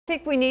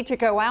think we need to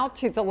go out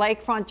to the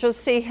lakefront, just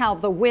see how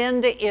the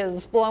wind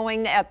is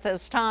blowing at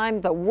this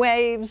time. The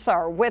waves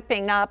are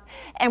whipping up.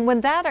 And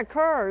when that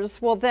occurs,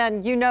 well,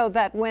 then you know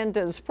that wind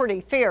is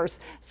pretty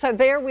fierce. So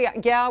there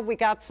we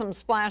got some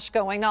splash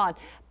going on.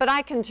 But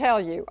I can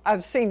tell you,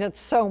 I've seen it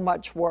so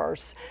much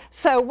worse.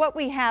 So what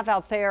we have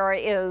out there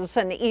is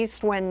an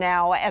east wind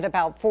now at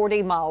about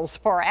 40 miles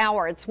per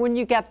hour. It's when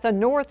you get the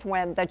north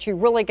wind that you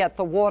really get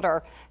the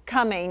water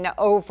coming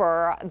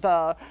over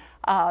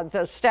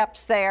the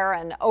steps there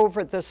and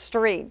over the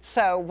street.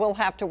 So we'll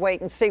have to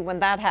wait and see when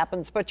that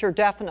happens, but you're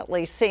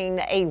definitely seeing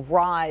a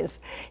rise.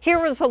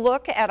 Here is a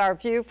look at our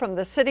view from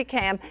the city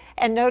cam,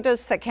 and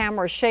notice the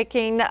camera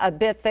shaking a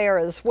bit there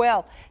as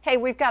well. Hey,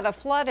 we've got a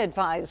flood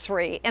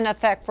advisory in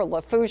effect for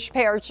Lafourche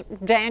Parish.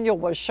 Daniel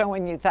was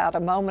showing you that a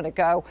moment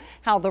ago,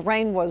 how the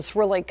rain was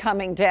really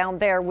coming down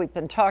there. We've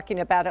been talking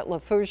about it.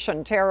 Lafourche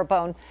and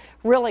Terrebonne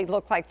really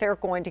look like they're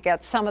going to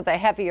get some of the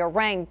heavier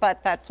rain,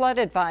 but that flood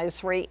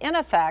advisory in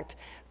effect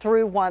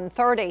through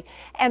 1:30.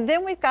 And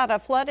then we've got a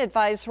flood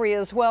advisory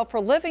as well for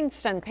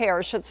Livingston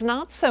Parish. It's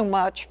not so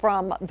much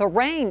from the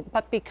rain,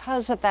 but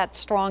because of that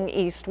strong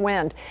east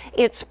wind.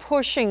 It's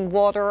pushing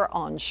water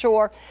on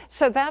shore.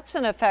 So that's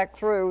in effect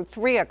through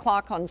 3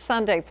 o'clock on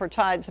Sunday for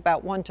tides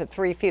about 1 to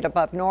 3 feet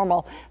above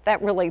normal.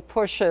 That really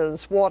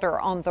pushes water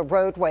on the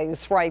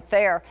roadways right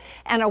there.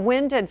 And a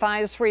wind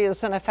advisory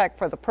is in effect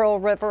for the Pearl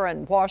River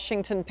and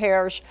Washington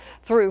Parish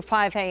through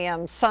 5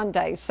 a.m.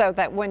 Sunday. So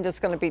that wind is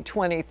going to be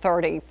 20,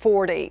 30,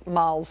 40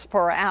 miles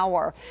per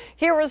hour.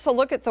 Here is a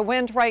look at the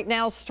wind right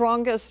now,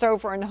 strongest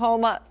over in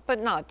Houma, but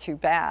not too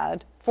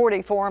bad.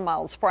 44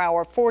 miles per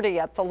hour, 40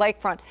 at the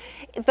lakefront.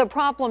 The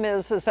problem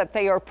is that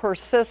they are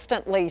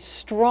persistently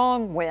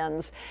strong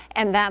winds,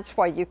 and that's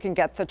why you can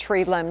get the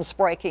tree limbs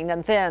breaking,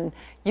 and then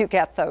you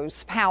get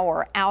those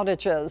power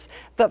outages.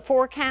 The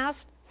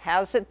forecast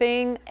has it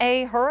being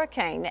a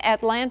hurricane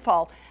at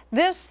landfall.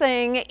 This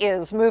thing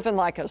is moving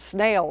like a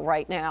snail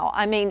right now.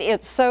 I mean,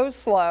 it's so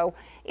slow.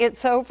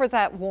 It's over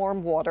that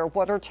warm water.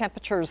 Water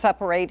temperatures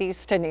upper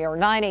 80s to near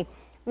 90.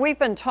 We've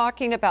been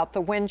talking about the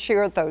wind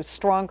shear, those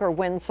stronger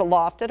winds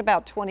aloft at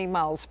about 20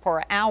 miles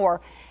per hour,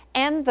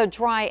 and the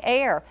dry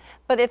air.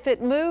 But if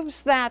it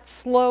moves that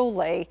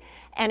slowly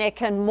and it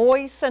can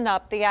moisten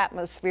up the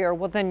atmosphere,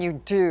 well, then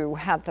you do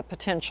have the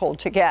potential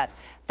to get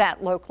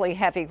that locally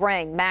heavy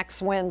rain.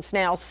 Max winds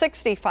now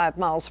 65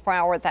 miles per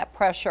hour, that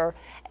pressure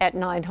at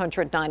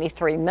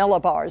 993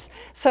 millibars.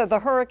 So the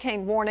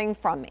hurricane warning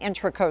from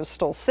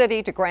Intracoastal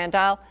City to Grand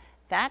Isle,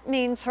 that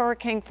means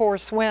hurricane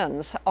force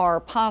winds are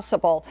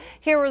possible.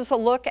 Here is a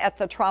look at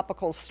the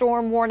tropical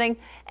storm warning,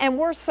 and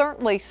we're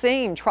certainly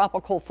seeing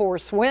tropical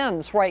force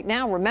winds right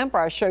now. Remember,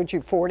 I showed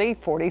you 40,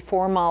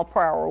 44 mile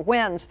per hour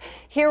winds.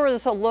 Here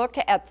is a look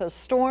at the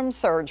storm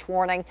surge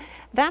warning.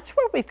 That's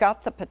where we've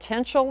got the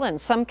potential in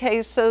some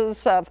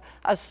cases of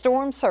a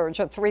storm surge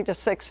of 3 to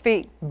 6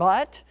 feet.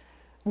 But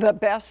the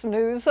best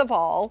news of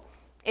all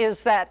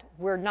is that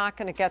we're not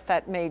going to get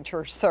that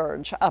major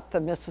surge up the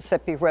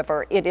Mississippi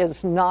River. It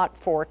is not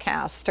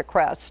forecast to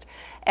crest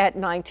at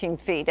 19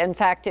 feet. In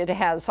fact, it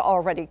has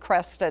already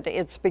crested.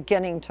 It's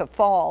beginning to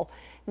fall.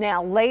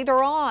 Now,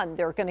 later on,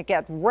 they're going to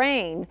get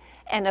rain,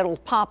 and it'll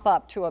pop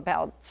up to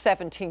about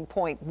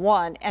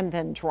 17.1 and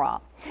then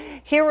drop.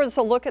 Here is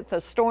a look at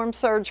the storm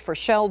surge for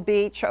Shell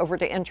Beach over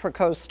to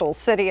Intracoastal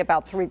City,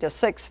 about 3 to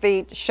 6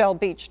 feet. Shell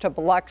Beach to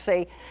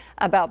Biloxi,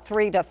 about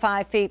 3 to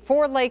 5 feet.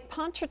 For Lake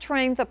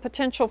Pontchartrain, the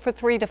potential for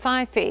 3 to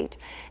 5 feet.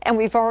 And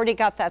we've already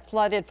got that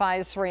flood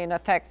advisory in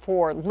effect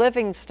for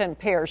Livingston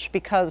Parish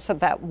because of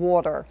that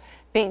water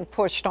being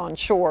pushed on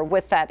shore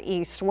with that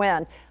east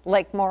wind.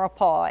 Lake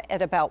Maurepas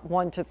at about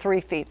 1 to 3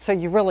 feet. So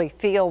you really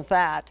feel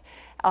that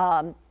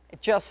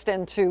just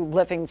into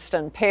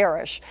Livingston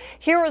Parish.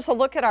 Here is a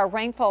look at our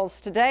rainfalls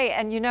today,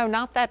 and you know,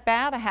 not that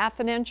bad. A ½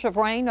 an inch of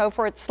rain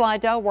over at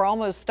Slidell. We're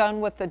almost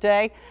done with the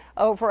day.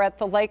 Over at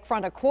the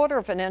lakefront, a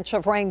 ¼ inch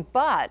of rain,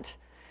 but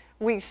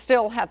we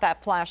still have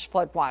that flash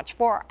flood watch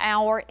for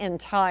our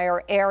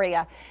entire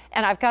area.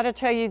 And I've got to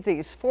tell you,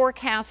 these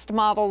forecast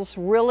models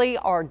really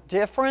are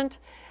different,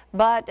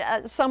 but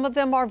some of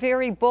them are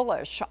very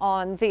bullish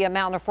on the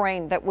amount of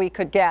rain that we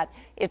could get.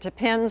 It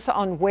depends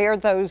on where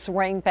those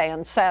rain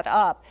bands set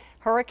up.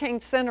 Hurricane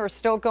Center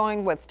still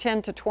going with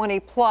 10 to 20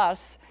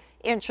 plus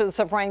inches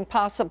of rain,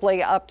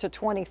 possibly up to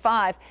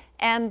 25.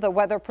 And the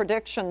Weather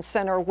Prediction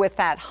Center with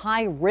that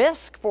high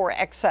risk for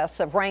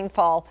excessive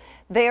rainfall.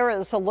 There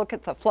is a look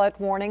at the flood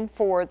warning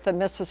for the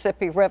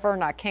Mississippi River,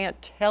 and I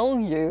can't tell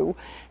you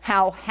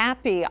how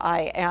happy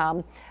I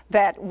am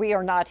that we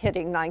are not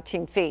hitting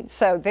 19 feet.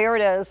 So there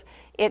it is.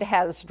 It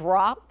has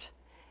dropped,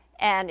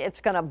 and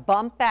it's going to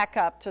bump back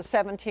up to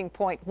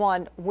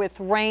 17.1 with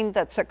rain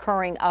that's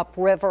occurring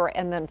upriver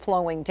and then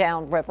flowing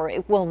downriver.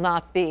 It will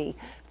not be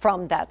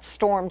from that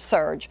storm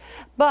surge.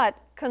 But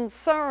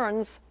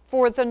concerns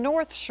for the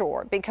North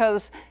Shore,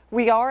 because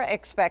we are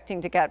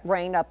expecting to get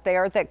rain up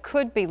there that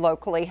could be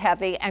locally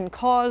heavy and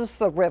cause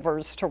the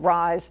rivers to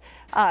rise.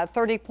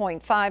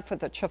 30.5 for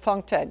the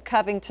Tchefuncte at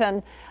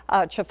Covington,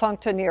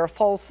 Tchefuncte near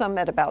Folsom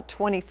at about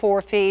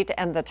 24 feet,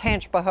 and the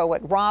Tangipahoa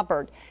at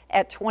Robert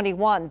at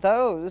 21.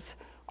 Those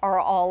are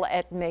all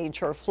at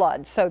major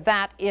flood, so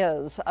that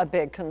is a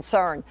big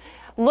concern.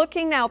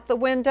 Looking out the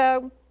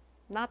window,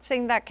 not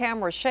seeing that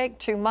camera shake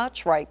too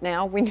much right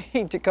now. We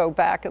need to go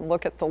back and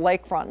look at the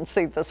lakefront and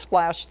see the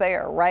splash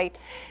there, right?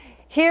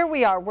 Here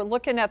we are, we're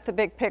looking at the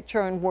big picture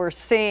and we're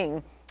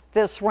seeing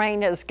this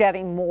rain is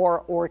getting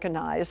more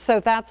organized, so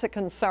that's a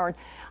concern.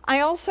 I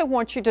also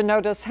want you to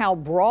notice how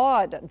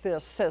broad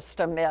this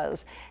system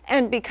is,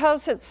 and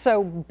because it's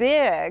so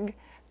big,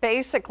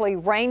 basically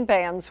rain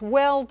bands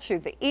well to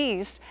the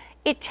east,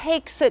 it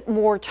takes it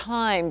more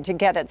time to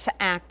get its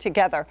act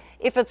together.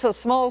 If it's a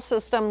small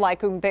system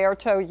like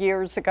Umberto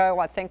years ago,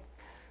 I think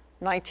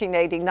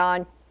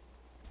 1989,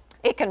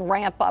 it can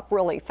ramp up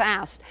really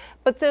fast.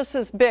 But this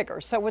is bigger,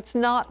 so it's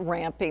not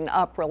ramping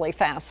up really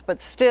fast,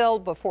 but still,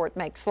 before it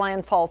makes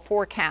landfall,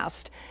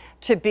 forecast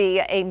to be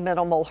a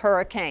minimal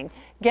hurricane.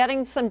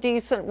 Getting some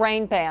decent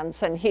rain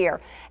bands in here.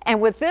 And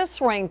with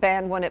this rain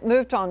band, when it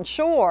moved on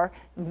shore,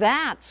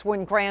 that's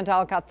when Grand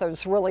Isle got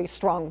those really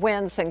strong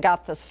winds and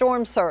got the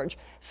storm surge.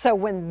 So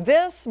when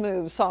this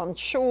moves on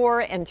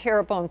shore in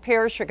Terrebonne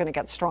Parish, you're going to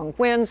get strong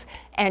winds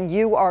and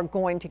you are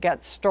going to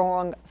get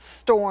strong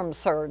storm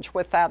surge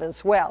with that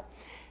as well.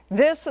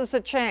 This is a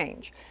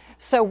change.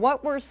 So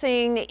what we're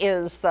seeing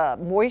is the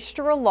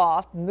moisture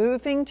aloft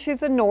moving to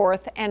the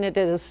north, and it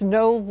is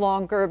no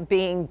longer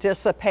being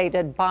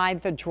dissipated by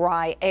the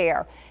dry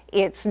air.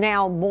 It's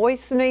now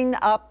moistening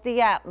up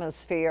the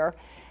atmosphere,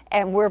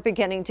 and we're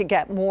beginning to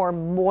get more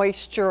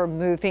moisture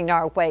moving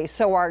our way.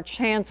 So our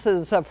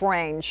chances of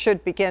rain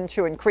should begin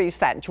to increase.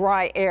 That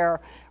dry air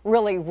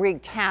really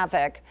wreaked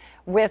havoc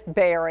with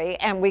Barry,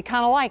 and we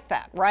kind of like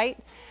that, right?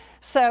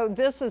 So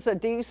this is a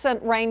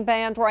decent rain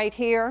band right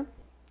here.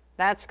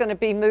 That's going to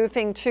be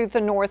moving to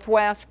the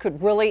northwest,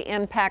 could really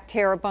impact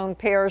Terrebonne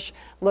Parish.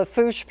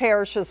 Lafourche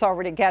Parish is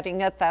already getting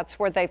it. That's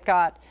where they've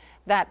got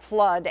that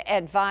flood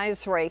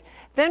advisory.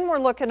 Then we're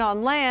looking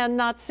on land,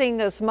 not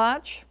seeing as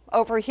much.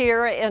 Over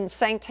here in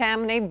St.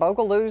 Tammany,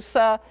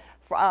 Bogalusa,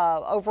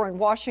 over in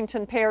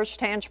Washington Parish,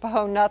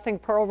 Tangipahoa, nothing.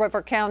 Pearl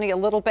River County, a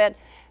little bit.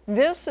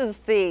 This is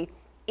the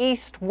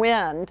east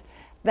wind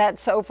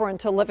that's over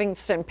into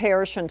Livingston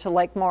Parish, into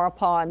Lake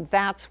Maurepas, and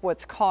that's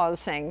what's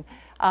causing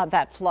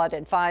that flood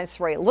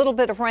advisory. A little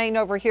bit of rain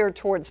over here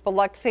towards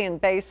Biloxi and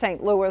Bay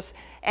St. Louis,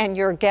 and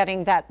you're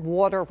getting that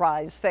water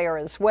rise there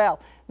as well.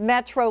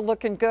 Metro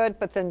looking good,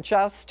 but then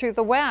just to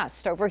the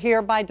west, over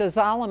here by Des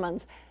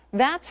Allemands,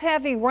 that's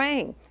heavy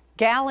rain.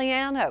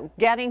 Galliano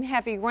getting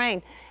heavy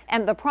rain.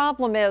 And the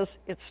problem is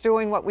it's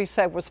doing what we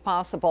said was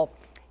possible.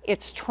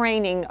 It's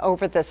training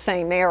over the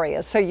same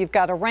area. So you've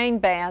got a rain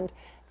band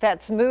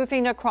that's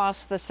moving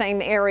across the same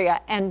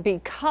area, and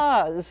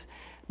because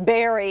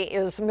Barry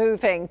is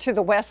moving to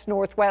the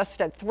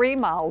west-northwest at 3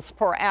 miles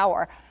per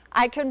hour,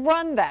 I can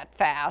run that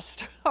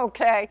fast,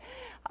 okay?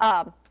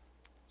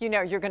 You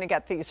know, you're going to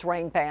get these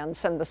rain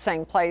bands in the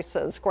same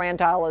places.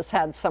 Grand Isle has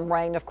had some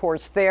rain, of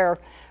course, there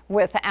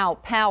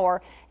without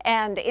power,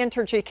 and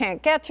Entergy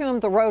can't get to them.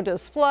 The road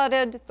is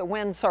flooded, the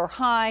winds are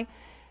high,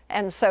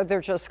 and so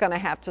they're just going to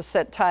have to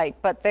sit tight.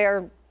 But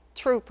they're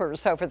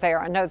troopers over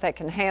there. I know they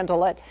can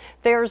handle it.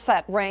 There's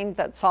that rain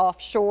that's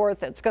offshore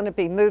that's going to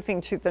be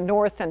moving to the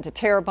north into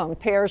Terrebonne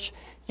Parish.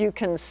 You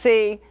can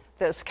see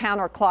this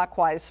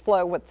counterclockwise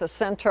flow with the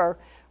center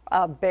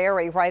of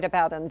Barry right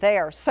about in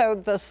there. So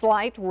the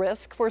slight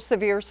risk for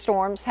severe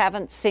storms,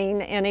 haven't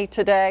seen any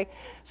today.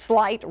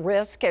 Slight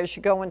risk as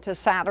you go into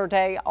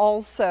Saturday,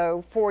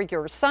 also for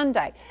your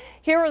Sunday.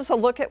 Here is a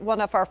look at one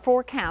of our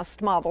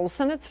forecast models,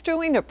 and it's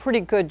doing a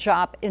pretty good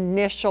job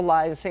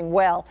initializing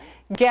well,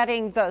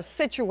 getting the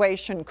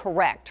situation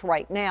correct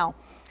right now.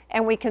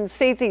 And we can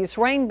see these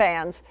rain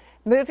bands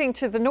moving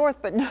to the north,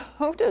 but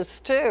notice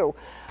too,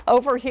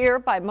 over here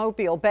by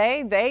Mobile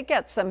Bay, they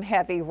get some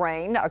heavy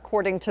rain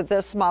according to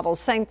this model.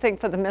 Same thing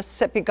for the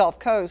Mississippi Gulf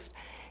Coast.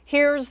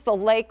 Here's the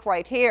lake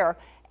right here,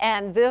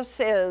 and this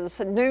is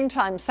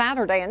noontime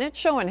Saturday, and it's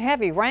showing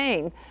heavy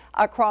rain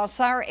across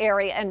our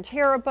area. And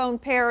Terrebonne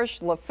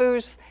Parish,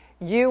 Lafourche,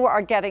 you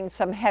are getting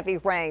some heavy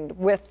rain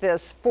with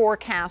this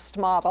forecast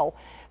model.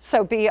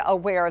 So be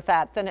aware of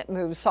that. Then it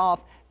moves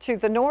off to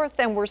the north,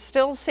 and we're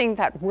still seeing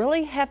that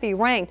really heavy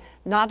rain,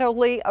 not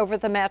only over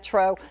the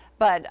metro,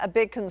 but a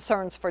big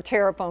concerns for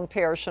Terrebonne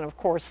Parish and, of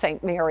course,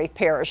 St. Mary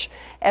Parish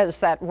as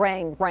that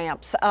rain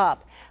ramps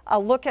up. A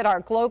look at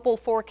our global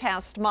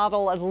forecast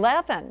model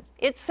 11.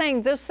 It's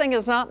saying this thing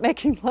is not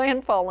making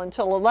landfall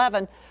until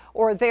 11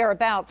 or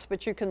thereabouts,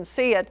 but you can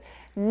see it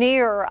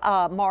near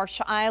Marsh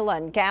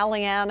Island.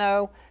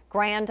 Galliano,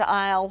 Grand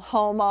Isle,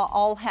 Homa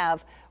all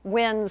have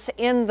winds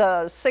in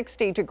the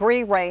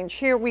 60-degree range.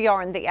 Here we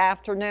are in the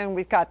afternoon.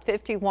 We've got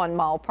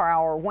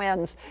 51-mile-per-hour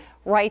winds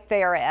right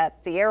there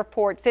at the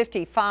airport,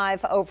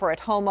 55 over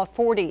at Homa,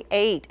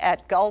 48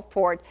 at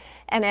Gulfport.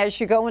 And as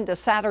you go into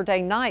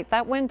Saturday night,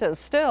 that wind is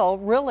still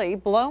really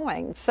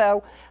blowing.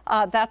 So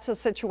that's a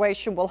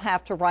situation we'll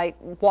have to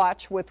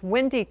watch with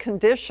windy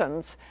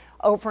conditions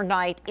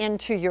overnight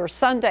into your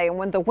Sunday. And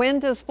when the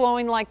wind is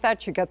blowing like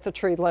that, you get the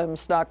tree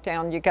limbs knocked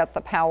down, you get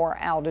the power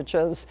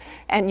outages,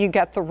 and you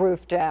get the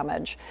roof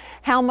damage.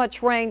 How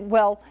much rain?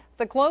 Well,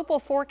 the global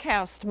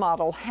forecast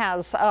model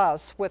has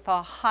us with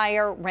a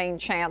higher rain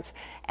chance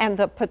and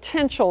the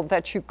potential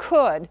that you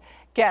could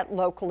get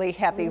locally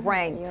heavy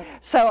rain. Yeah.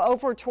 So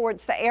over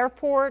towards the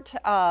airport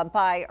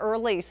by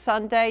early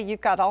Sunday,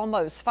 you've got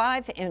almost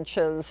 5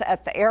 inches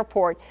at the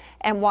airport.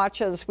 And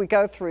watch as we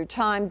go through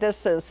time.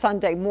 This is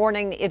Sunday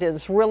morning. It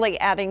is really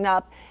adding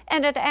up,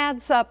 and it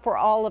adds up for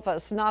all of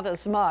us, not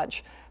as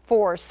much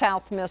for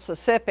South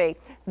Mississippi.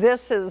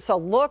 This is a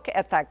look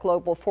at that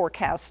global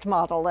forecast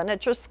model, and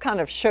it just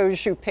kind of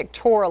shows you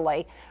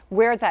pictorially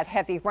where that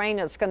heavy rain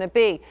is going to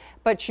be.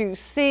 But you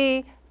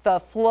see the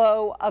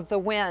flow of the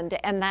wind,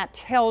 and that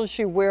tells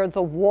you where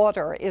the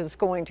water is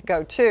going to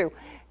go to.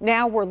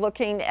 Now we're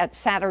looking at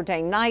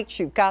Saturday night.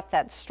 You've got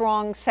that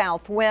strong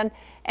south wind,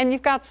 and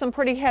you've got some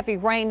pretty heavy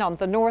rain on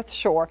the North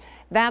Shore.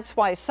 That's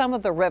why some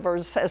of the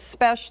rivers,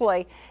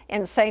 especially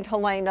in St.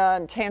 Helena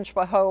and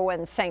Tangipahoa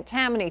and St.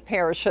 Tammany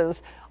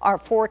parishes, are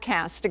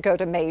forecast to go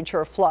to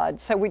major flood.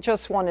 So we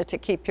just wanted to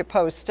keep you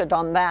posted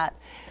on that.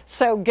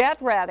 So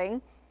get ready.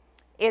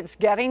 It's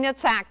getting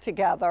its act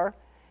together.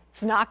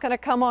 It's not going to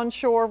come on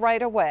shore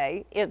right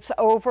away. It's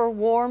over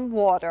warm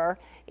water.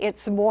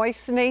 It's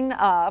moistening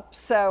up.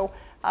 So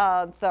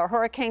the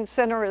Hurricane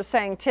Center is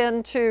saying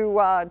 10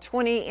 to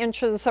 20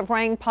 inches of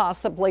rain,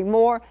 possibly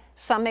more.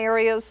 Some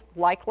areas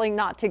likely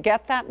not to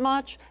get that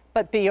much,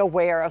 but be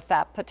aware of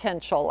that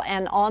potential.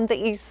 And on the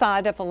east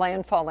side of a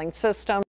landfalling system,